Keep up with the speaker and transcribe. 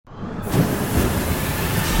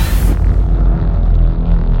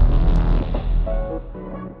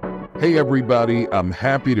Hey, everybody. I'm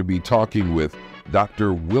happy to be talking with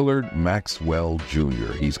Dr. Willard Maxwell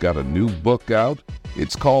Jr. He's got a new book out.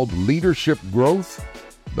 It's called Leadership Growth,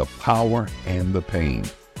 The Power and the Pain.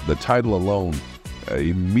 The title alone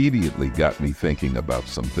immediately got me thinking about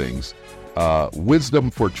some things. Wisdom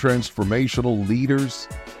for transformational leaders.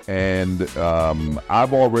 And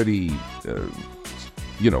I've already,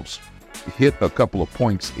 hit a couple of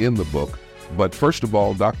points in the book. But first of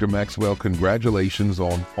all, Dr. Maxwell, congratulations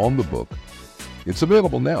on the book. It's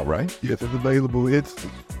available now, right? Yes, it's available. It's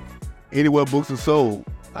anywhere books are sold.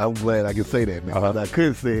 I'm glad I can say that, man. I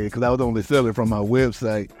couldn't say it because I was only selling from my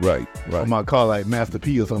website. Right. On my car, like Master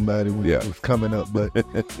P or somebody was coming up. But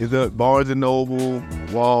it's at Barnes & Noble,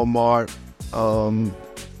 Walmart,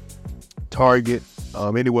 Target,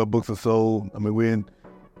 anywhere books are sold. I mean, we're in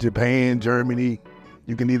Japan, Germany.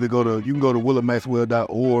 You can go to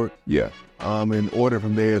willardmaxwell.org. Yeah. And order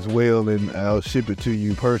from there as well, and I'll ship it to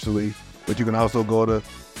you personally. But you can also go to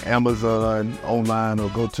Amazon online or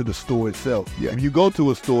go to the store itself. Yeah. If you go to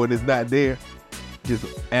a store and it's not there, just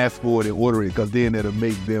ask for it and order it, because then that'll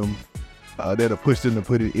make them, that'll push them to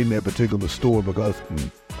put it in that particular store, because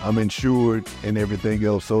I'm insured and everything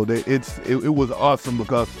else. So it was awesome,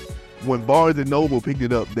 because when Barnes & Noble picked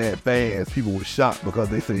it up that fast, people were shocked, because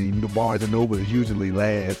they say the Barnes & Noble is usually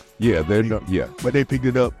last. Yeah, But they picked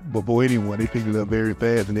it up before anyone. They picked it up very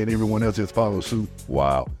fast, and then everyone else just followed suit.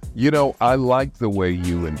 Wow. I like the way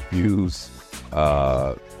you infuse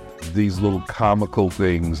these little comical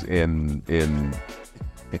things in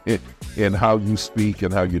how you speak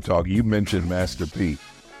and how you talk. You mentioned Master P.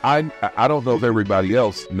 I don't know if everybody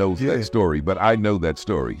else knows that story, but I know that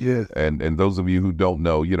story. Yes. And those of you who don't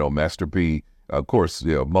know, Master P, of course,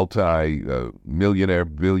 multi-millionaire,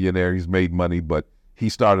 billionaire, he's made money, but he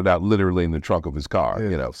started out literally in the trunk of his car,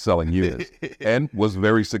 selling units, and was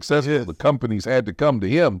very successful. Yes. The companies had to come to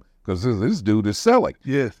him because this dude is selling.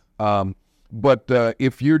 Yes. But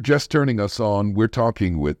if you're just turning us on, we're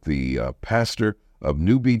talking with the pastor of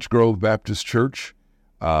New Beach Grove Baptist Church.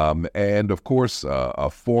 And of course, a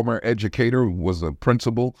former educator, was a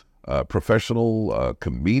principal, professional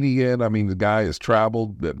comedian. I mean, the guy has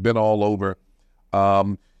traveled, been all over.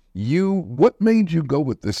 What made you go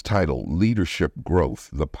with this title, Leadership Growth,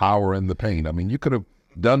 The Power and the Pain? I mean, you could have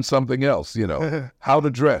done something else, how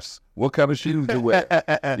to dress, what kind of shoes to wear,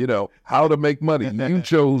 how to make money. You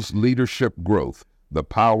chose Leadership Growth, The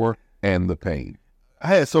Power and the Pain. I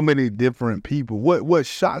had so many different people. What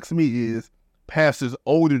shocks me is pastors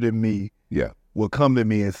older than me will come to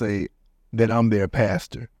me and say that I'm their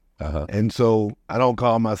pastor. And so I don't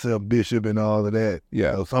call myself bishop and all of that.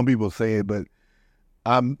 Yeah. Some people say it, but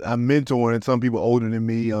I'm mentoring some people older than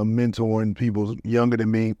me. I'm mentoring people younger than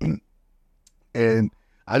me. And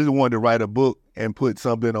I just wanted to write a book and put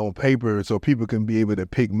something on paper so people can be able to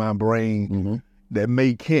pick my brain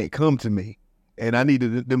that can't come to me. And I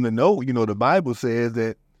needed them to know, the Bible says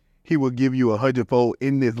that he will give you 100-fold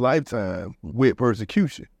in this lifetime with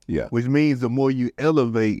persecution. Yeah. Which means the more you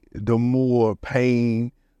elevate, the more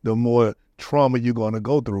pain, the more trauma you're going to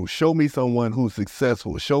go through. Show me someone who's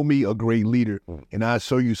successful. Show me a great leader, and I'll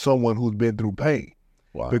show you someone who's been through pain.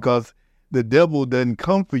 Wow. Because the devil doesn't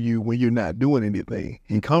come for you when you're not doing anything.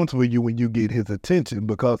 He comes for you when you get his attention,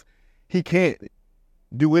 because he can't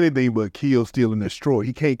do anything but kill, steal, and destroy.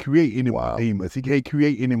 He can't create any more demons. He can't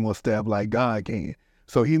create any more staff like God can.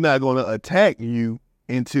 So he's not going to attack you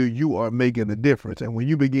until you are making a difference. And when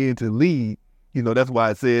you begin to lead, that's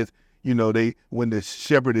why it says, when the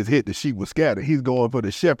shepherd is hit, the sheep will scatter. He's going for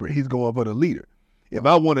the shepherd. He's going for the leader. If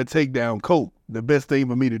I want to take down Coke, the best thing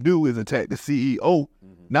for me to do is attack the CEO,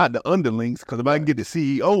 not the underlings, because if I can get the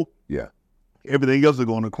CEO, everything else is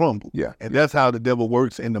going to crumble. Yeah. And that's how the devil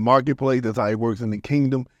works in the marketplace. That's how he works in the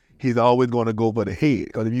kingdom. He's always going to go for the head,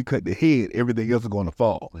 because if you cut the head, everything else is going to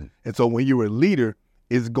fall. And so when you're a leader,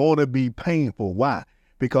 it's going to be painful. Why?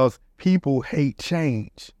 Because people hate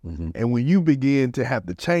change. And when you begin to have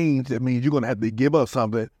to change, that means you're going to have to give up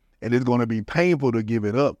something, and it's going to be painful to give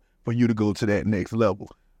it up for you to go to that next level.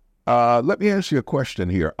 Let me ask you a question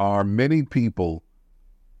here. Are many people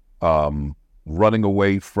running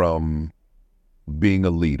away from being a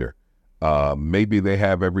leader? Maybe they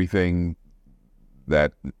have everything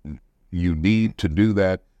that you need to do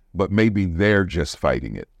that, but maybe they're just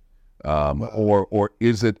fighting it. Or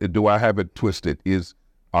is it, do I have it twisted?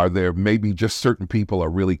 Are there maybe just certain people are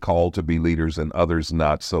really called to be leaders and others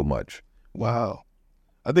not so much? Wow.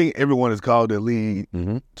 I think everyone is called to lead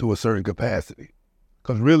to a certain capacity.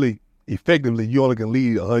 Because really, effectively, you only can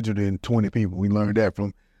lead 120 people. We learned that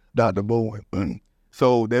from Dr. Bowen.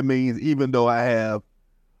 So that means even though I have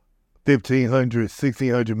 1,500,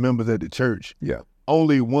 1,600 members at the church,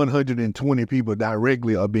 only 120 people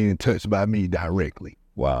directly are being touched by me directly.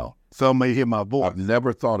 Wow. Some may hear my voice. I've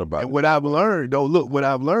never thought about it. And what I've learned, though, look, what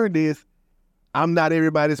I've learned is I'm not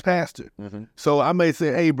everybody's pastor. Mm-hmm. So I may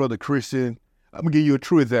say, hey, Brother Christian, I'm going to give you a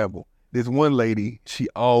true example. This one lady, she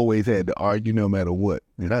always had to argue no matter what.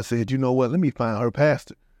 And I said, you know what, let me find her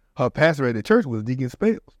pastor. Her pastor at the church was Deacon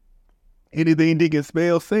Spells. Anything Deacon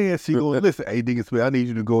Spells says, she going to listen. Hey, Deacon Spells, I need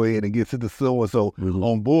you to go ahead and get Sister so-and-so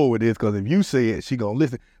on board with this, because if you say it, she going to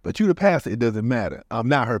listen. But you the pastor, it doesn't matter. I'm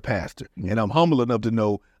not her pastor. And I'm humble enough to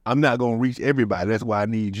know I'm not going to reach everybody. That's why I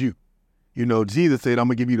need you. You know, Jesus said, I'm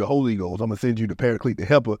going to give you the Holy Ghost. I'm going to send you the Paraclete, the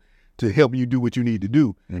helper, to help you do what you need to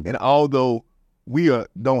do. Mm-hmm. And although we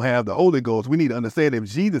don't have the Holy Ghost, we need to understand that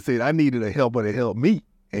Jesus said, I needed a helper to help me.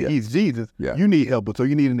 And he's Jesus. Yeah. You need helper. So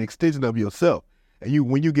you need an extension of yourself. And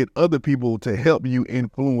when you get other people to help you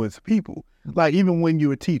influence people, like even when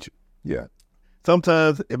you're a teacher. Yeah.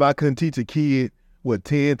 Sometimes if I couldn't teach a kid what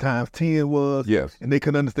 10 times 10 was, and they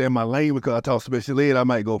couldn't understand my language because I taught special ed, I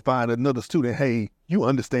might go find another student, hey, you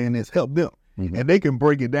understand this, help them. Mm-hmm. And they can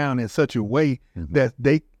break it down in such a way that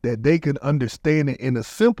they can understand it in a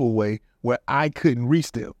simple way where I couldn't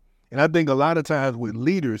reach them. And I think a lot of times with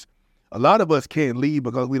leaders, a lot of us can't lead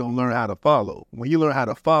because we don't learn how to follow. When you learn how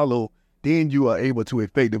to follow, then you are able to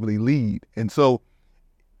effectively lead. And so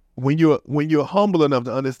when you're humble enough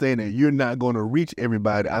to understand that you're not going to reach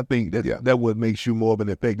everybody, I think that what makes you more of an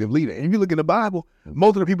effective leader. And if you look in the Bible,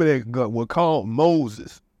 most of the people that were called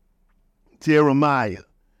Moses, Jeremiah,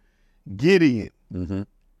 Gideon,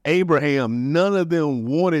 Abraham, none of them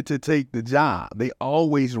wanted to take the job. They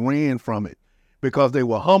always ran from it because they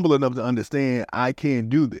were humble enough to understand, I can't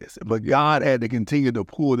do this. But God had to continue to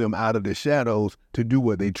pull them out of the shadows to do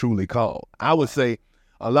what they truly called. I would say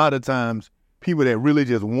a lot of times people that really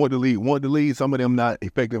just want to lead, some of them not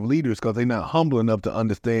effective leaders because they're not humble enough to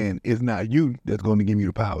understand it's not you that's going to give you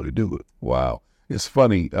the power to do it. Wow. It's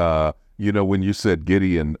funny. When you said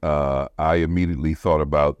Gideon, I immediately thought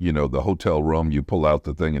about, the hotel room, you pull out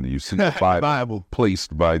the thing and you see the Bible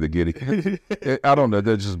placed by the Gideon. I don't know,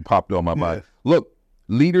 that just popped on my mind. Look,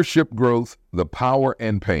 Leadership Growth, The Power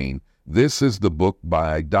and Pain. This is the book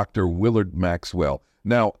by Dr. Willard Maxwell.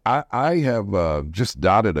 Now, I have just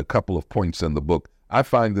dotted a couple of points in the book. I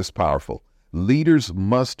find this powerful. Leaders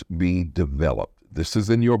must be developed. This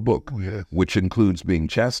is in your book, which includes being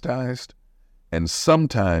chastised and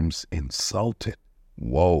sometimes insulted.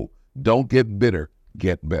 Whoa. Don't get bitter,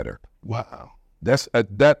 get better. Wow. That's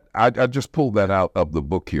I just pulled that out of the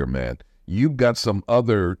book here, man. You've got some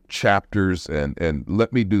other chapters, and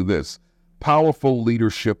let me do this. Powerful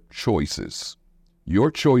leadership choices.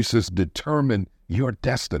 Your choices determine your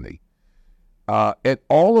destiny. And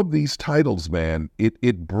all of these titles, man,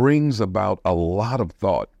 it brings about a lot of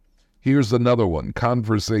thought. Here's another one,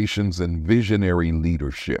 Conversations in Visionary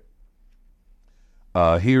Leadership.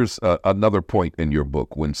 Here's another point in your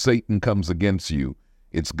book. When Satan comes against you,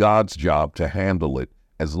 it's God's job to handle it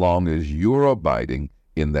as long as you're abiding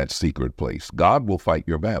in that secret place. God will fight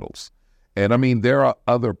your battles. And I mean, there are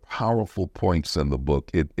other powerful points in the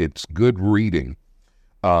book. It's good reading.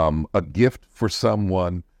 A gift for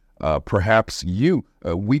someone, perhaps you.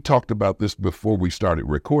 We talked about this before we started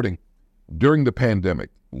recording. During the pandemic,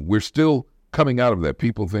 we're still coming out of that.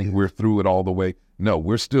 People think we're through it all the way. No,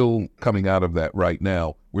 we're still coming out of that right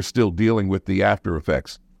now. We're still dealing with the after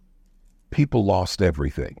effects. People lost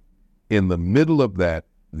everything. In the middle of that,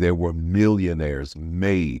 there were millionaires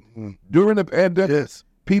made. During the pandemic,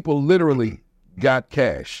 people literally got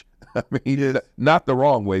cash. I mean, not the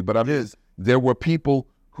wrong way, but there were people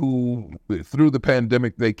who, through the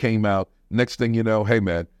pandemic, they came out. Next thing you know, hey,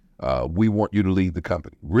 man, we want you to lead the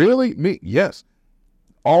company. Really? Me? Yes.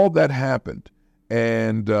 All that happened.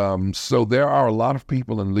 And so there are a lot of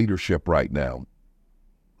people in leadership right now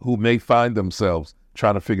who may find themselves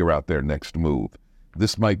trying to figure out their next move.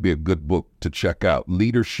 This might be a good book to check out.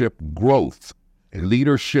 Leadership Growth.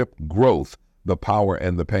 Leadership Growth, The Power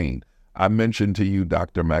and the Pain. I mentioned to you,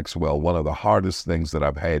 Dr. Maxwell, one of the hardest things that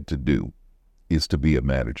I've had to do is to be a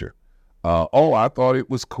manager. I thought it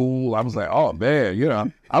was cool. I was like, oh,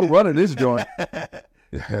 man, I'm running this joint.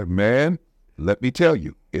 Man, let me tell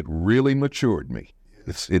you, it really matured me.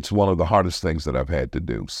 It's one of the hardest things that I've had to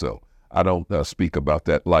do. So I don't speak about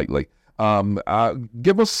that lightly.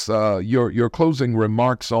 Give us your closing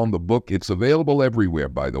remarks on the book. It's available everywhere,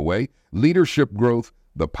 by the way. Leadership Growth,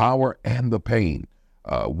 The Power and the Pain.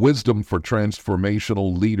 Wisdom for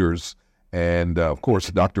Transformational Leaders. And, of course,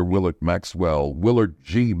 Dr. Willard Maxwell, Willard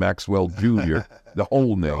G. Maxwell Jr., the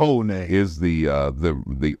whole name is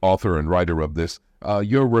the author and writer of this.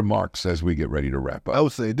 Your remarks as we get ready to wrap up. I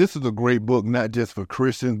would say this is a great book, not just for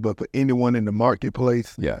Christians, but for anyone in the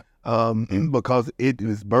marketplace. Yeah. Because it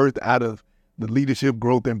is birthed out of the leadership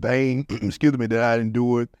growth and pain, that I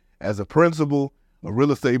endured as a principal, a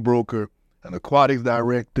real estate broker, an aquatics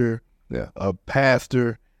director, a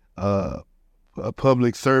pastor, a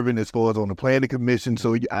public servant as far as on the planning commission.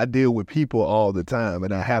 So I deal with people all the time,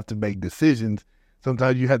 and I have to make decisions.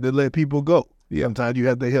 Sometimes you have to let people go. Yeah. Sometimes you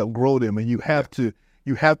have to help grow them, and you have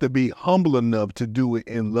to be humble enough to do it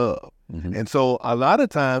in love. Mm-hmm. And so a lot of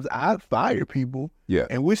times I fire people,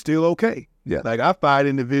 and we're still okay. Yeah. Like I fired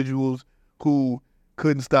individuals who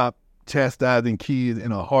couldn't stop chastising kids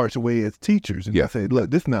in a harsh way as teachers. And I said, look,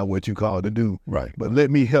 this is not what you called to do. Right. But let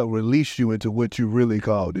me help release you into what you really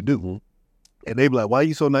called to do. Mm-hmm. And they be like, why are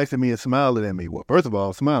you so nice to me and smiling at me? Well, first of all,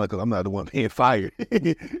 I'm smiling because I'm not the one being fired.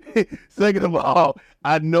 Second of all,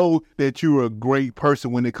 I know that you're a great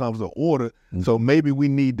person when it comes to order. Mm-hmm. So maybe we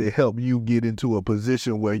need to help you get into a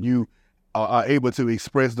position where you are able to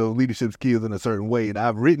express those leadership skills in a certain way. And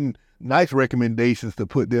I've written nice recommendations to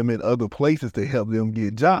put them in other places to help them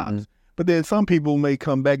get jobs. Mm-hmm. But then some people may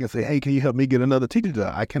come back and say, hey, can you help me get another teacher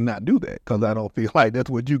job? I cannot do that because I don't feel like that's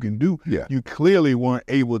what you can do. Yeah. You clearly weren't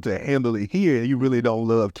able to handle it here, and you really don't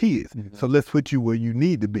love kids. Mm-hmm. So let's put you where you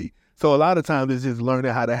need to be. So a lot of times it's just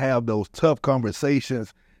learning how to have those tough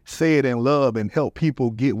conversations, say it in love, and help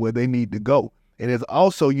people get where they need to go. And it's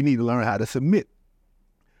also you need to learn how to submit.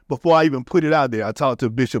 Before I even put it out there, I talked to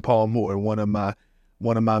Bishop Paul Moore, one of my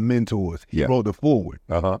mentors. He wrote the foreword,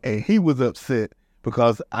 and he was upset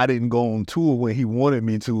because I didn't go on tour when he wanted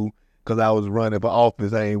me to because I was running for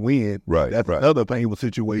office. I ain't win. Right. That's another painful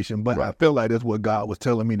situation. But I felt like that's what God was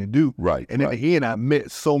telling me to do. Right. And in the end, I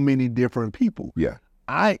met so many different people. Yeah.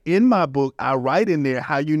 In my book, I write in there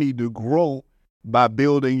how you need to grow by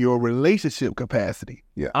building your relationship capacity.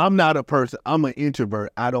 Yeah. I'm not a person. I'm an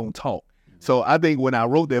introvert. I don't talk. So I think when I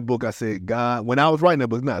wrote that book, I said, God, when I was writing that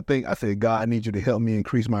book, I said, God, I need you to help me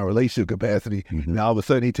increase my relationship capacity. Mm-hmm. And all of a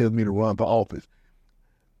sudden, he tells me to run for office.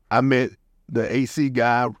 I met the AC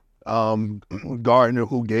guy, Gardner,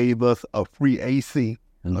 who gave us a free AC,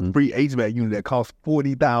 a free HVAC unit that cost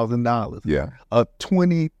 $40,000. Yeah. A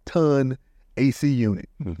 20-ton AC unit.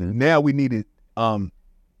 Mm-hmm. Now we needed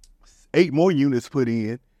 8 more units put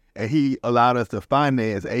in, and he allowed us to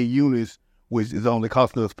finance 8 units, which is only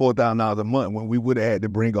costing us $4,000 a month when we would have had to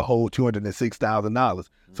bring a whole $206,000.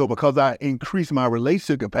 So because I increased my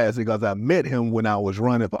relationship capacity because I met him when I was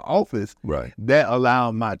running for office, that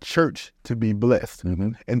allowed my church to be blessed.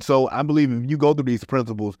 Mm-hmm. And so I believe if you go through these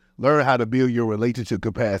principles, learn how to build your relationship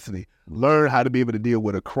capacity, learn how to be able to deal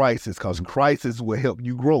with a crisis because crisis will help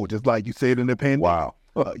you grow, just like you said in the pandemic. Wow.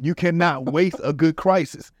 You cannot waste a good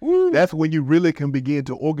crisis. That's when you really can begin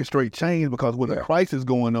to orchestrate change because with a crisis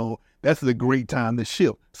going on, that's a great time to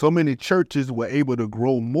shift. So many churches were able to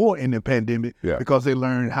grow more in the pandemic because they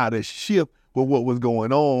learned how to shift with what was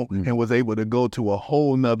going on and was able to go to a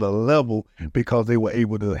whole nother level because they were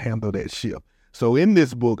able to handle that shift. So in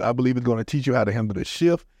this book, I believe it's going to teach you how to handle the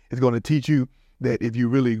shift. It's going to teach you that if you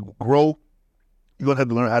really grow, you're going to have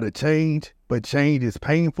to learn how to change, but change is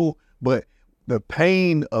painful. But the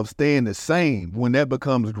pain of staying the same, when that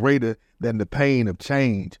becomes greater than the pain of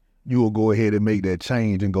change, you will go ahead and make that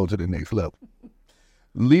change and go to the next level.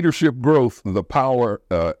 Leadership Growth, the Power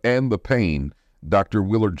and the Pain, Dr.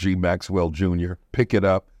 Willard G. Maxwell Jr. Pick it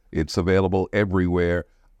up. It's available everywhere.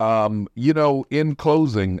 In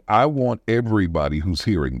closing, I want everybody who's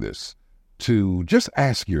hearing this to just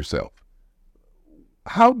ask yourself,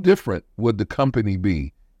 how different would the company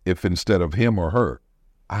be if instead of him or her,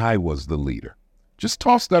 I was the leader? Just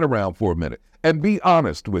toss that around for a minute and be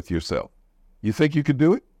honest with yourself. You think you could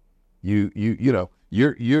do it? You're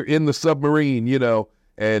in the submarine,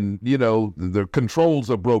 and the controls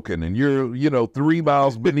are broken and you're 3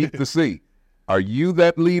 miles beneath the sea. Are you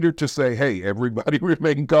that leader to say, hey, everybody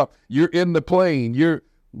remain calm? You're in the plane, you're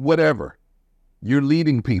whatever. You're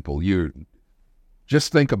leading people.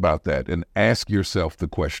 Just think about that and ask yourself the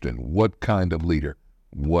question, what kind of leader?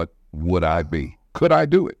 What would I be? Could I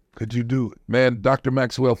do it? Could you do it? Man, Dr.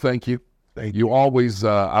 Maxwell, thank you. Thank you. You always,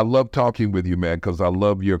 I love talking with you, man, because I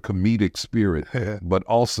love your comedic spirit, but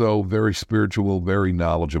also very spiritual, very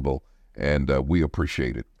knowledgeable, and we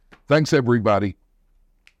appreciate it. Thanks, everybody.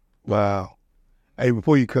 Wow. Hey,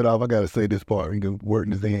 before you cut off, I got to say this part. You can work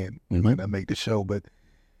this in. You might not make the show, but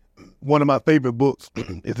one of my favorite books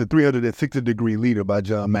is The 360-Degree Leader by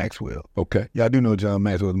John Maxwell. Okay. Yeah, I do know John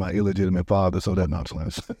Maxwell is my illegitimate father, so that's not true.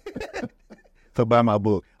 So buy my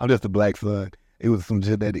book. I'm just a black son. It was some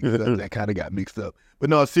genetic stuff that kind of got mixed up. But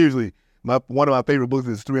no, seriously, One of my favorite books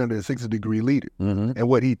is 360 Degree Leader. Mm-hmm. And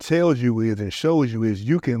what he tells you is and shows you is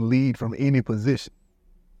you can lead from any position.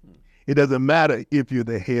 It doesn't matter if you're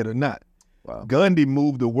the head or not. Wow. Gandhi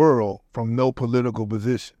moved the world from no political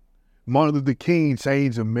position. Martin Luther King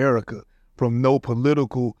changed America from no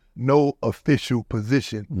political, no official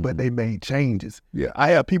position, but they made changes. Yeah. I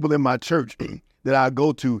have people in my church that I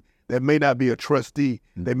go to that may not be a trustee,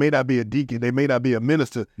 they may not be a deacon, they may not be a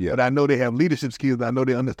minister, but I know they have leadership skills, I know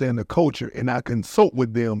they understand the culture, and I consult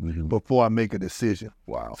with them before I make a decision.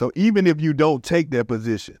 Wow. So even if you don't take that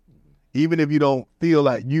position, even if you don't feel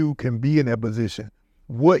like you can be in that position,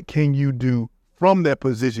 what can you do from that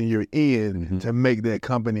position you're in to make that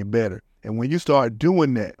company better? And when you start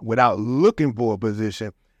doing that without looking for a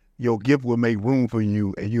position, your gift will make room for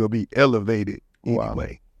you and you'll be elevated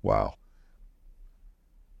anyway. Wow.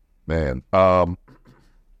 Man,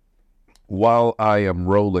 while I am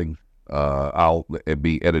rolling, I'll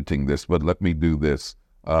be editing this, but let me do this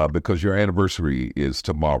because your anniversary is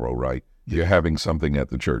tomorrow, right? Yes. You're having something at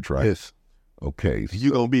the church, right? Yes. Okay.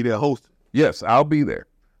 You're going to be there hosting? Yes, I'll be there.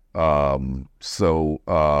 Let me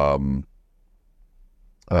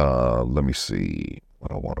see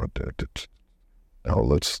what I want to do.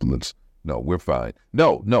 No, we're fine.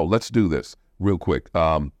 No, let's do this real quick.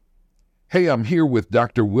 Hey, I'm here with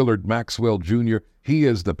Dr. Willard Maxwell Jr. He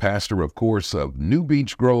is the pastor, of course, of New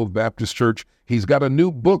Beach Grove Baptist Church. He's got a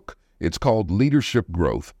new book. It's called Leadership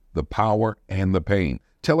Growth, The Power and the Pain.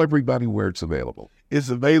 Tell everybody where it's available. It's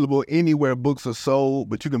available anywhere books are sold,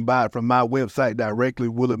 but you can buy it from my website directly,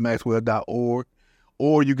 willardmaxwell.org,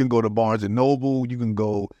 or you can go to Barnes & Noble, you can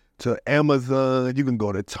go to Amazon, you can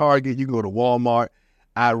go to Target, you can go to Walmart.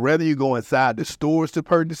 I'd rather you go inside the stores to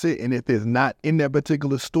purchase it, and if it's not in that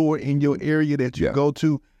particular store in your area that you go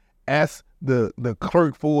to, ask the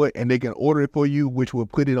clerk for it, and they can order it for you, which will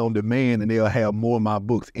put it on demand, and they'll have more of my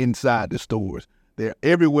books inside the stores. They're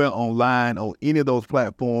everywhere online on any of those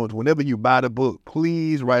platforms. Whenever you buy the book,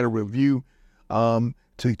 please write a review to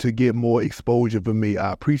get more exposure for me.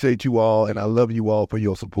 I appreciate you all, and I love you all for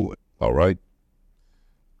your support. All right.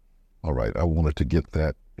 I wanted to get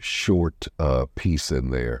that short piece in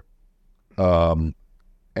there.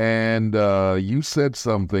 And you said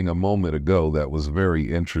something a moment ago that was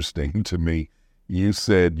very interesting to me. You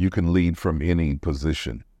said you can lead from any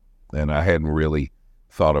position, and I hadn't really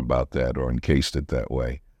thought about that or encased it that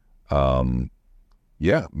way.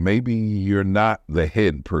 Maybe you're not the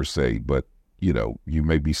head per se, but you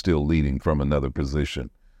may be still leading from another position.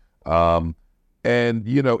 And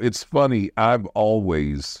it's funny, I've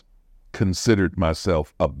always considered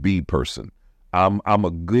myself a B person. I'm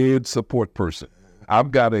a good support person.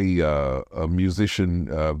 I've got a musician,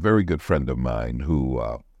 a very good friend of mine who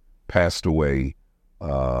passed away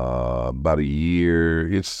about a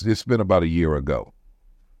year. It's been about a year ago.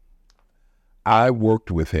 I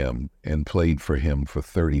worked with him and played for him for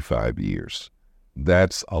 35 years.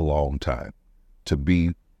 That's a long time to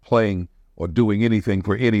be playing or doing anything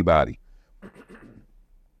for anybody.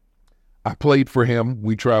 I played for him.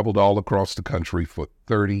 We traveled all across the country for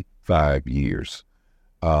 35 years.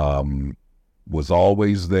 Was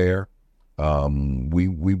always there.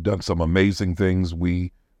 We've done some amazing things.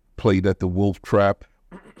 We played at the Wolf Trap,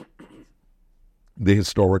 the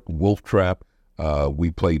historic Wolf Trap. We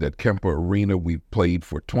played at Kemper Arena. We played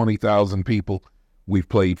for 20,000 people. We've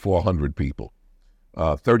played for 100 people.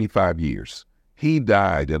 35 years. He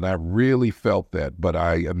died, and I really felt that, but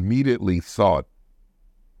I immediately thought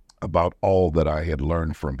about all that I had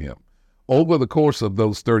learned from him. Over the course of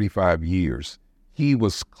those 35 years, he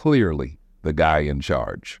was clearly the guy in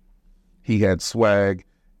charge. He had swag,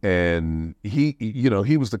 and he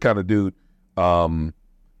was the kind of dude.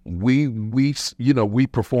 We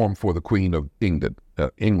performed for the Queen of England,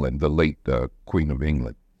 the late Queen of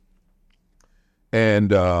England,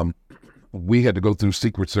 and we had to go through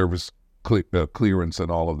Secret Service clearance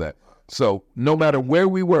and all of that. So no matter where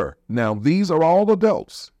we were, now these are all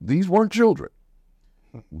adults. These weren't children.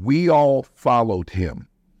 We all followed him.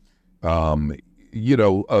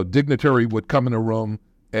 A dignitary would come in a room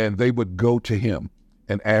and they would go to him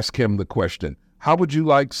and ask him the question, how would you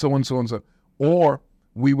like so-and-so and so? Or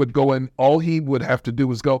we would go in, all he would have to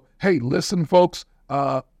do is go, hey, listen, folks,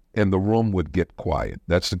 and the room would get quiet.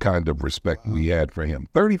 That's the kind of respect we had for him.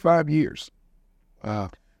 35 years.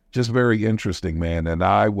 Just very interesting, man. And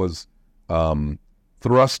I was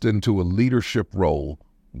thrust into a leadership role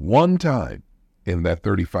one time in that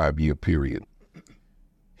 35-year period.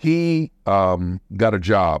 He got a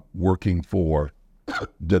job working for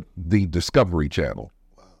the Discovery Channel.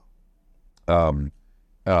 And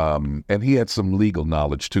he had some legal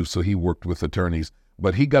knowledge too, so he worked with attorneys.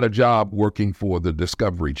 But he got a job working for the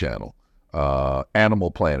Discovery Channel.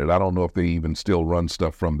 Animal Planet. I don't know if they even still run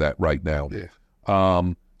stuff from that right now.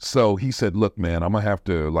 Yeah. So he said, look, man, I'm going to have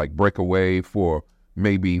to like break away for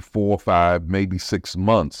maybe 4 or 5, maybe 6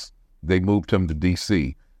 months. They moved him to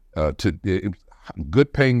D.C.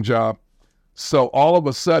 Good paying job. So all of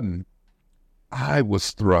a sudden, I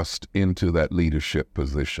was thrust into that leadership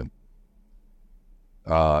position.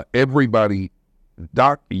 Everybody,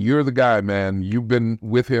 Doc, you're the guy, man. You've been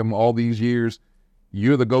with him all these years.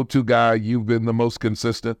 You're the go-to guy. You've been the most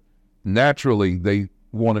consistent. Naturally, they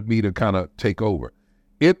wanted me to kind of take over.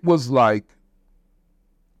 It was like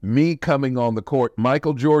me coming on the court.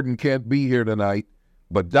 Michael Jordan can't be here tonight,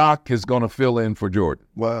 but Doc is going to fill in for Jordan.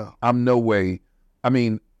 Wow. I'm no way. I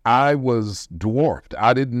mean, I was dwarfed.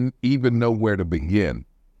 I didn't even know where to begin.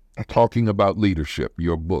 Talking about leadership,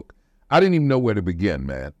 your book. I didn't even know where to begin,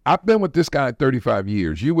 man. I've been with this guy 35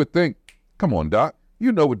 years. You would think, come on, Doc,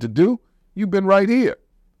 you know what to do. You've been right here.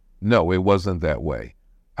 No, it wasn't that way.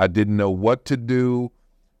 I didn't know what to do.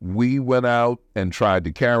 We went out and tried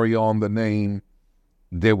to carry on the name.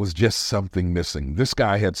 There was just something missing. This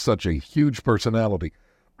guy had such a huge personality.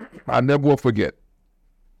 I never will forget.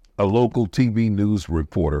 A local TV news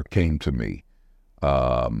reporter came to me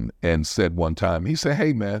and said one time, he said,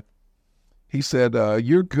 hey, man, he said,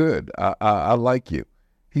 you're good. I like you.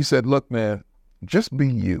 He said, look, man, just be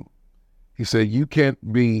you. He said, you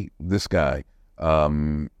can't be this guy.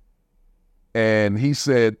 And he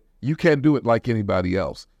said, you can't do it like anybody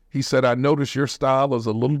else. He said, I notice your style is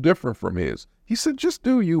a little different from his. He said, just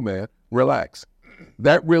do you, man. Relax.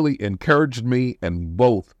 That really encouraged me and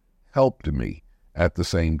both helped me at the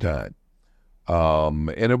same time. And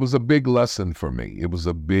it was a big lesson for me. It was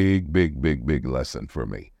a big, big, big, big lesson for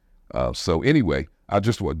me. So anyway,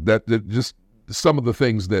 just some of the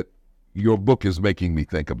things that your book is making me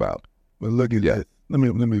think about. Well, look at that. Let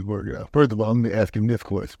me work it out. First of all, let me ask him this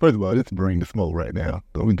question. First of all, this Bring the Smoke right now.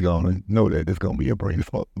 So we're going to know that it's going to be a Bring the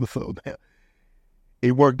Smoke episode now.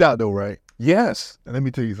 It worked out though, right? Yes. And let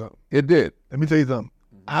me tell you something. It did. Let me tell you something.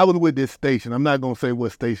 I was with this station. I'm not going to say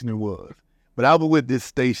what station it was, but I was with this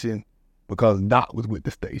station because Doc was with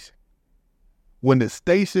the station. When the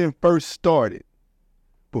station first started,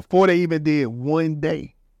 before they even did one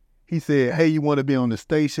day, he said, hey, you want to be on the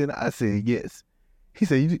station? I said, yes. He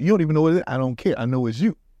said, you don't even know what it is? I don't care. I know it's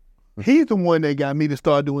you. He's the one that got me to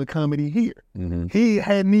start doing comedy here. Mm-hmm. He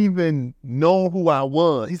hadn't even known who I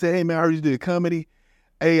was. He said, hey, man, I heard you did comedy.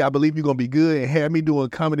 Hey, I believe you're going to be good, and had me doing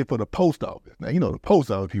comedy for the post office. Now, the post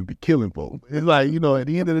office people be killing folks. It's like, at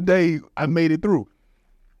the end of the day, I made it through.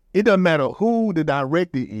 It doesn't matter who the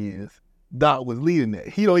director is, Doc was leading that.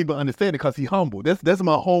 He don't even understand it because he's humble. That's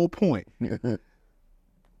my whole point.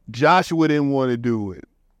 Joshua didn't want to do it.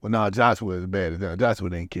 Well, no, Joshua is bad as that. Joshua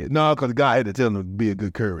didn't care. No, because God had to tell him to be a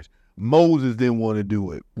good courage. Moses didn't want to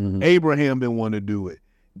do it. Mm-hmm. Abraham didn't want to do it.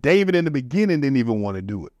 David in the beginning didn't even want to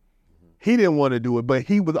do it. He didn't want to do it, but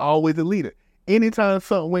he was always a leader. Anytime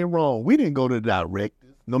something went wrong, we didn't go to the director,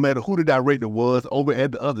 no matter who the director was over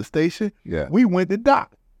at the other station. Yeah. We went to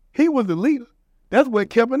Doc. He was the leader. That's what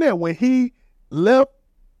kept him there. When he left,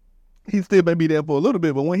 he still may be there for a little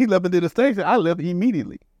bit, but when he left into the station, I left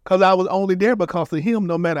immediately because I was only there because of him,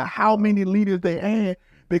 no matter how many leaders they had,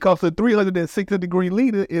 because the 360-degree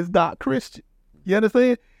leader is Doc Christian. You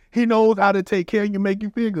understand? He knows how to take care of you, make you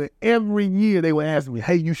feel good. Every year they would ask me,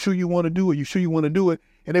 hey, you sure you want to do it? You sure you want to do it?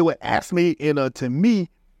 And they would ask me to me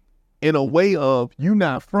in a way of, you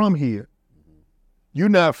not from here. You're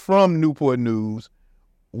not from Newport News.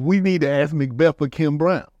 We need to ask Macbeth or Kim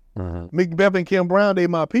Brown. Uh-huh. Macbeth and Kim Brown, they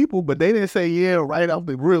my people, but they didn't say yeah right off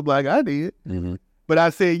the rip like I did. Mm-hmm. But I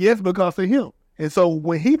said yes because of him. And so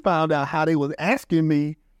when he found out how they was asking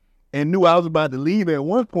me and knew I was about to leave at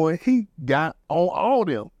one point, he got on all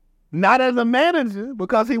them. Not as a manager,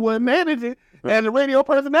 because he wasn't managing, as a radio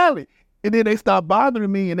personality. And then they stopped bothering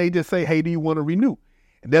me and they just say, hey, do you want to renew?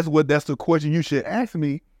 And that's the question you should ask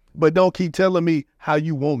me, but don't keep telling me how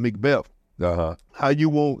you want Macbeth. Uh-huh. How you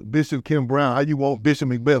want Bishop Kim Brown, how you want Bishop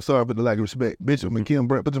Macbeth, sorry for the lack of respect, Bishop Kim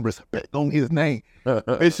Brown, put some respect on his name.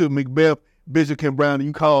 Bishop Macbeth, Bishop Kim Brown, and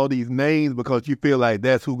you call these names because you feel like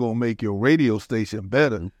that's who's going to make your radio station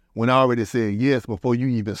better when I already said yes before you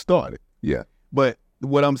even started. Yeah. But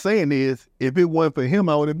what I'm saying is, if it wasn't for him,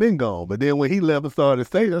 I would have been gone. But then when he left and started the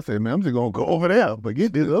station, I said, man, I'm just going to go over there,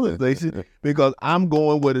 forget this other station, because I'm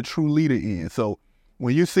going where the true leader is. So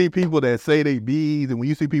when you see people that say they bees and when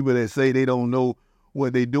you see people that say they don't know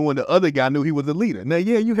what they're doing, the other guy knew he was a leader. Now,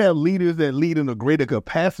 yeah, you have leaders that lead in a greater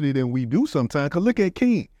capacity than we do sometimes. Because look at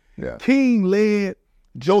King. Yeah. King led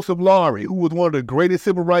Joseph Lowery, who was one of the greatest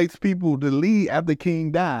civil rights people to lead after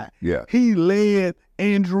King died. Yeah. He led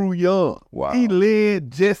Andrew Young. Wow. He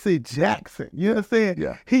led Jesse Jackson. You know what I'm saying?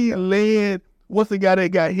 Yeah. He led, what's the guy that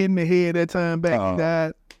got hit in the head that time back? He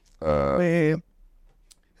died. Man.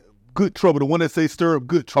 Good Trouble, the one that say stir up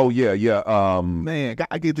good trouble. Oh, yeah. Man,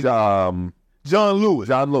 I get the John Lewis.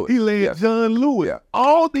 He led yes. John Lewis. Yeah.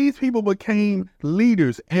 All these people became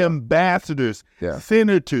leaders, ambassadors,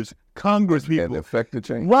 senators, Congress people. And effective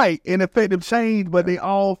change. Right, and effective change, but they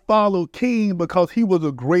all followed King because he was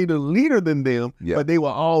a greater leader than them, but they were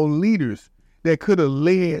all leaders that could have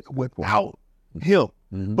led without him.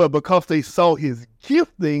 Mm-hmm. But because they saw his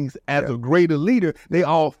giftings as a greater leader, they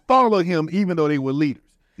all followed him even though they were leaders.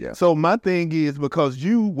 Yeah. So my thing is, because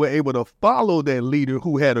you were able to follow that leader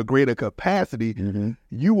who had a greater capacity,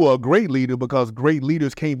 you were a great leader, because great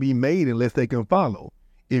leaders can't be made unless they can follow.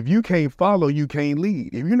 If you can't follow, you can't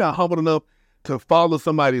lead. If you're not humble enough to follow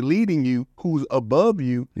somebody leading you who's above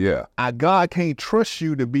you, God can't trust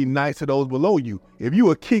you to be nice to those below you. If you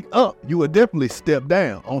will kick up, you will definitely step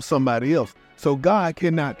down on somebody else. So God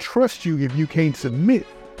cannot trust you if you can't submit,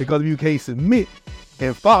 because if you can't submit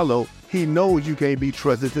and follow, he knows you can't be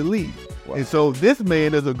trusted to lead. Wow. And so this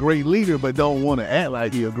man is a great leader, but don't want to act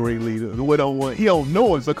like he a great leader. He don't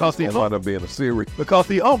know it because he humble. Being a serious. Because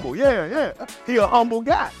he humble. Yeah. He a humble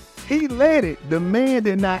guy. He led it. The man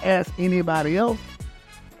did not ask anybody else.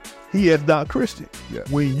 He asked Doc Christian. Yeah.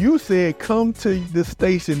 When you said come to the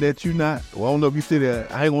station that you not, well, I don't know if you said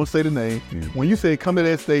that. I ain't gonna say the name. Yeah. When you said come to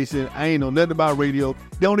that station, I ain't know nothing about radio.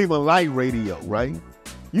 They don't even like radio, right?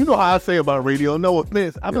 You know how I say about radio, no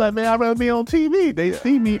offense. I be like, man, I'd rather be on TV. They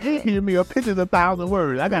see me and hear me, or pictures 1,000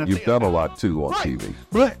 words. You've done a lot too on TV.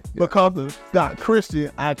 But because of Doc Christian,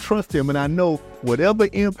 I trust him, and I know whatever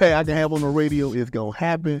impact I can have on the radio is going to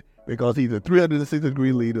happen, because he's a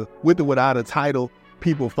 360-degree leader, with or without a title.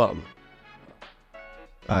 People follow.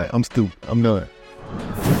 All right, I'm stupid. I'm done.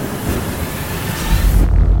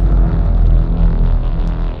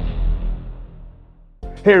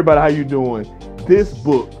 Hey everybody, how you doing? This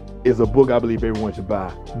book is a book I believe everyone should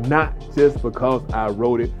buy. Not just because I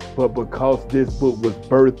wrote it, but because this book was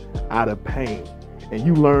birthed out of pain. And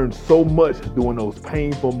you learn so much during those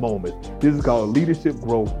painful moments. This is called Leadership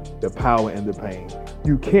Growth, the Power and the Pain.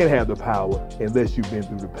 You can't have the power unless you've been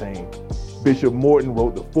through the pain. Bishop Morton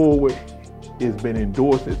wrote the foreword. It's been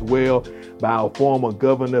endorsed as well by our former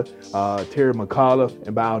governor, Terry McAuliffe,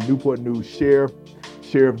 and by our Newport News Sheriff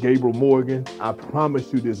Gabriel Morgan. I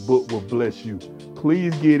promise you this book will bless you.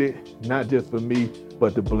 Please get it, not just for me,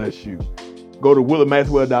 but to bless you. Go to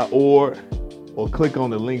willardmaxwell.org or click on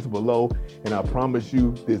the links below, and I promise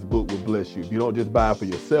you this book will bless you. If you don't just buy it for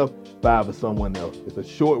yourself, buy it for someone else. It's a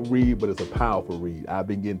short read, but it's a powerful read. I've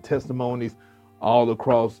been getting testimonies all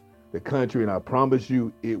across the country, and I promise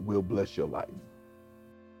you it will bless your life.